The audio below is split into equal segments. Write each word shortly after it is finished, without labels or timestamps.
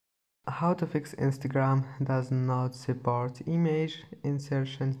How to fix Instagram does not support image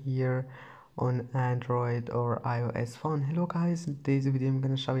insertion here on Android or iOS phone. Hello guys, in today's video I'm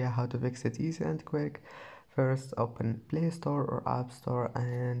gonna show you how to fix it easy and quick. First, open Play Store or App Store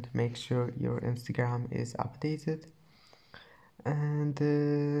and make sure your Instagram is updated. And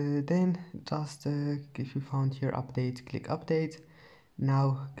then just if you found here update, click update.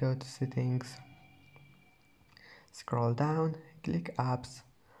 Now go to settings, scroll down, click apps,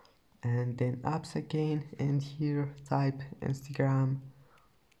 and then apps again, and here type Instagram,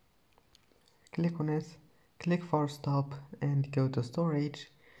 click on it, click force stop and go to storage,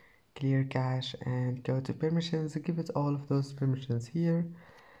 clear cache and go to permissions, give it all of those permissions here,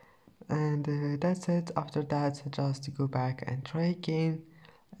 and that's it. After that, just go back and try again,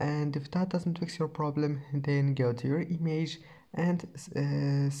 and if that doesn't fix your problem, then go to your image and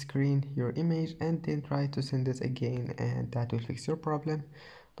screen your image and then try to send it again, and that will fix your problem.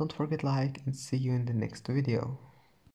 Don't forget like and see you in the next video.